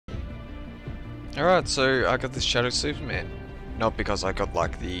Alright, so I got this Shadow Superman. Not because I got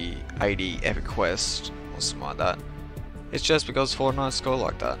like the 80 epic quest or something like that. It's just because Fortnite scored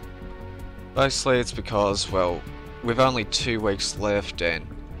like that. Basically it's because, well, with only 2 weeks left and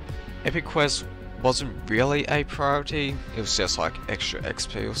epic quest wasn't really a priority. It was just like extra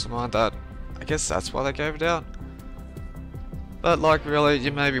XP or something like that. I guess that's why they gave it out. But like really,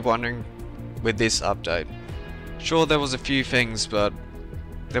 you may be wondering with this update. Sure, there was a few things, but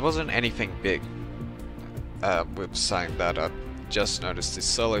there wasn't anything big. With saying that, I just noticed this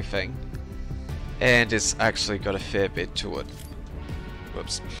solo thing, and it's actually got a fair bit to it.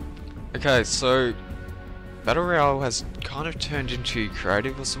 Whoops. Okay, so Battle Royale has kind of turned into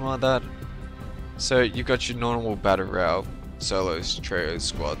creative or something like that. So you've got your normal Battle Royale, solos, trios,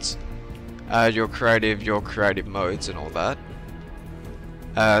 squads, your creative modes and all that.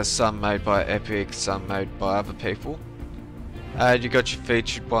 Some made by Epic, some made by other people. You got your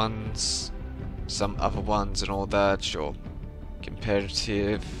featured ones, some other ones and all that, your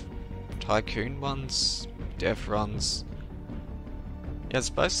competitive tycoon ones, death runs. Yeah, it's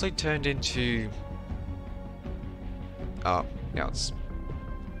basically turned into... oh, now it's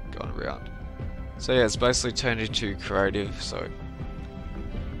gone around. So yeah, it's basically turned into creative, so...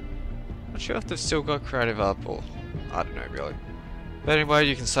 not sure if they've still got creative up, or... I don't know really. But anyway,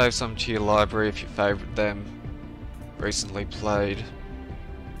 you can save some to your library if you favourite them. Recently played.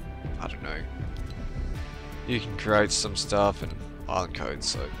 I don't know. You can create some stuff and island codes,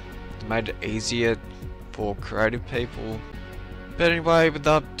 so it made it easier for creative people. But anyway, with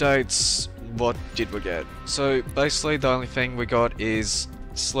the updates, what did we get? So basically the only thing we got is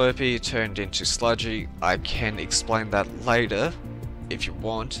Slurpy turned into Sludgy. I can explain that later if you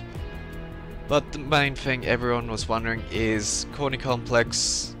want. But the main thing everyone was wondering is Corny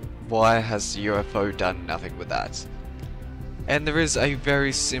Complex, why has the UFO done nothing with that? And there is a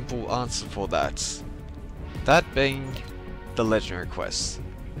very simple answer for that. That being the Legendary Quest.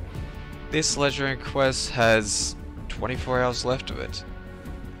 This Legendary Quest has 24 hours left of it.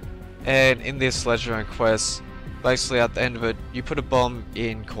 And in this Legendary Quest, basically at the end of it, you put a bomb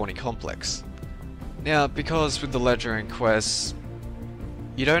in Corny Complex. Now, because with the Legendary Quests,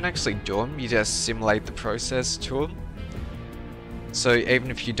 you don't actually do them, you just simulate the process to them. So even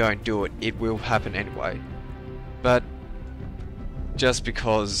if you don't do it, it will happen anyway. But just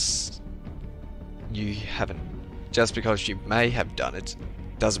because you may have done it,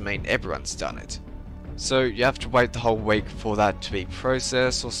 doesn't mean everyone's done it. So you have to wait the whole week for that to be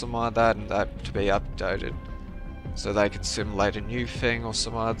processed or something like that, and that to be updated. So they can simulate a new thing or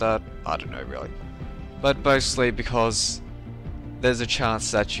something like that, I don't know really. But mostly because there's a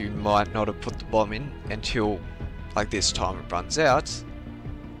chance that you might not have put the bomb in until like this time it runs out.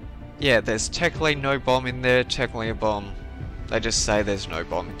 Yeah, there's technically no bomb in there, technically a bomb. They just say there's no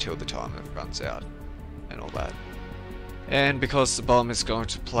bomb until the time it runs out and all that. And because the bomb is going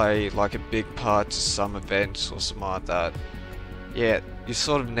to play like a big part to some event or something like that, yeah, you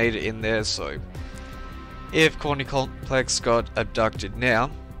sort of need it in there. So if Corny Complex got abducted now,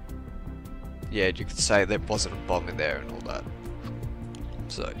 yeah, you could say there wasn't a bomb in there and all that.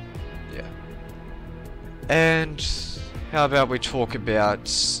 So, yeah. And how about we talk about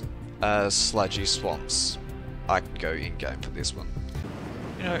Sludgy Swamps? I can go in-game for this one.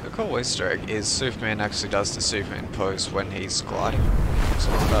 You know, a cool Easter egg is Superman actually does the Superman pose when he's gliding.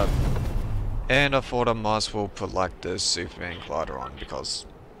 Something like that. And I thought I might as well put like the Superman glider on because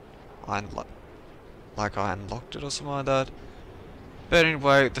I unlocked it or something like that. But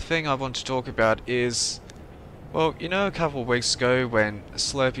anyway, the thing I want to talk about is, well, you know, a couple of weeks ago when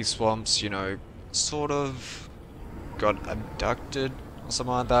Slurpy Swamps, you know, sort of got abducted or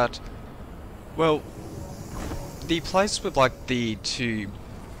something like that. Well, the place with like the 2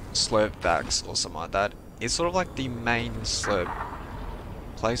 slurp bags or something like that is sort of like the main slurp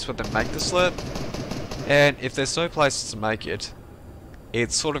place where they make the slurp. And if there's no place to make it,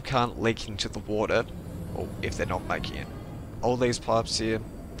 it sort of can't leak into the water, or if they're not making it. All these pipes here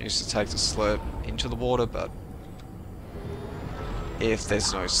used to take the slurp into the water, but if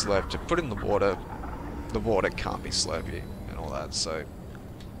there's no slurp to put in the water can't be slurpy and all that. So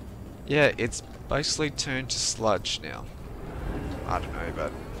yeah, it's basically turned to sludge now. I don't know,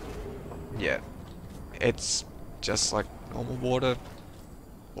 but yeah, it's just like normal water.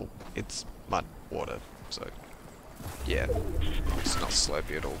 Well, it's mud water, so yeah, it's not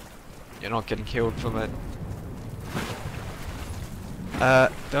slurpy at all. You're not getting killed from it.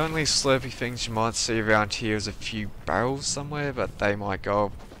 The only slurpy things you might see around here is a few barrels somewhere, but they might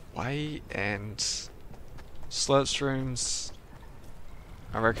go away, and slurp shrooms,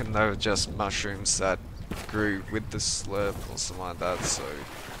 I reckon they were just mushrooms that grew with the slurp or something like that, so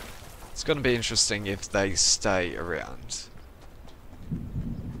It's gonna be interesting if they stay around.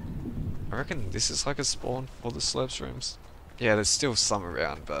 I reckon this is like a spawn for the slurp rooms. Yeah, there's still some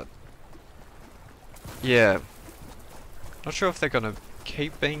around, but yeah, not sure if they're gonna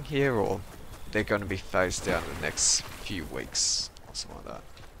keep being here or they're gonna be phased out in the next few weeks or something like that.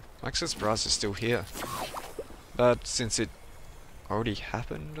 I'm actually surprised it's still here, but since it already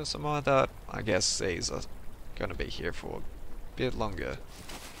happened or something like that, I guess these are gonna be here for a bit longer.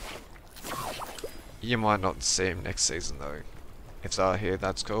 You might not see them next season though. If they're here,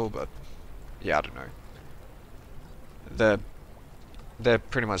 that's cool, but yeah, I don't know. They're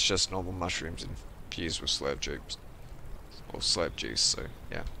pretty much just normal mushrooms infused with slurp juice. Or slurp juice, so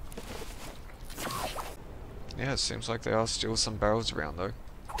yeah. Yeah, it seems like there are still some barrels around though.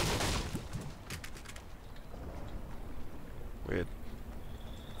 Weird.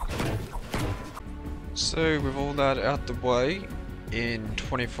 So with all that out the way, in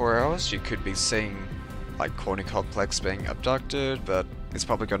 24 hours you could be seeing like Corny Complex being abducted, but it's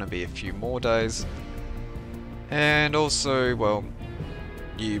probably going to be a few more days. And also, well,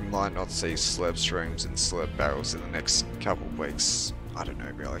 you might not see slurp streams and slurp barrels in the next couple of weeks. I don't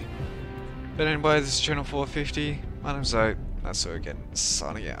know really. But anyway, this is Channel 450. My name's Zoe. That's her again,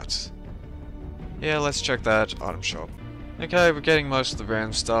 signing out. Yeah, let's check that item shop. Okay, we're getting most of the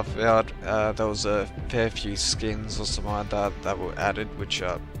random stuff out. There was a fair few skins or something like that were added, which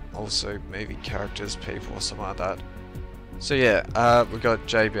are also movie characters, people or something like that. So yeah, we got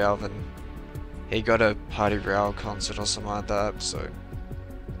J Balvin. He got a Party Royale concert or something like that, so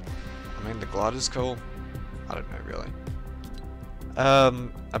I mean the glider's cool. I don't know really.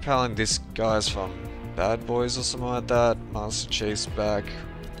 Apparently this guy's from Bad Boys or something like that. Master Chief's back.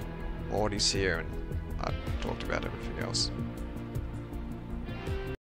 Morty's here, and I talked about everything else.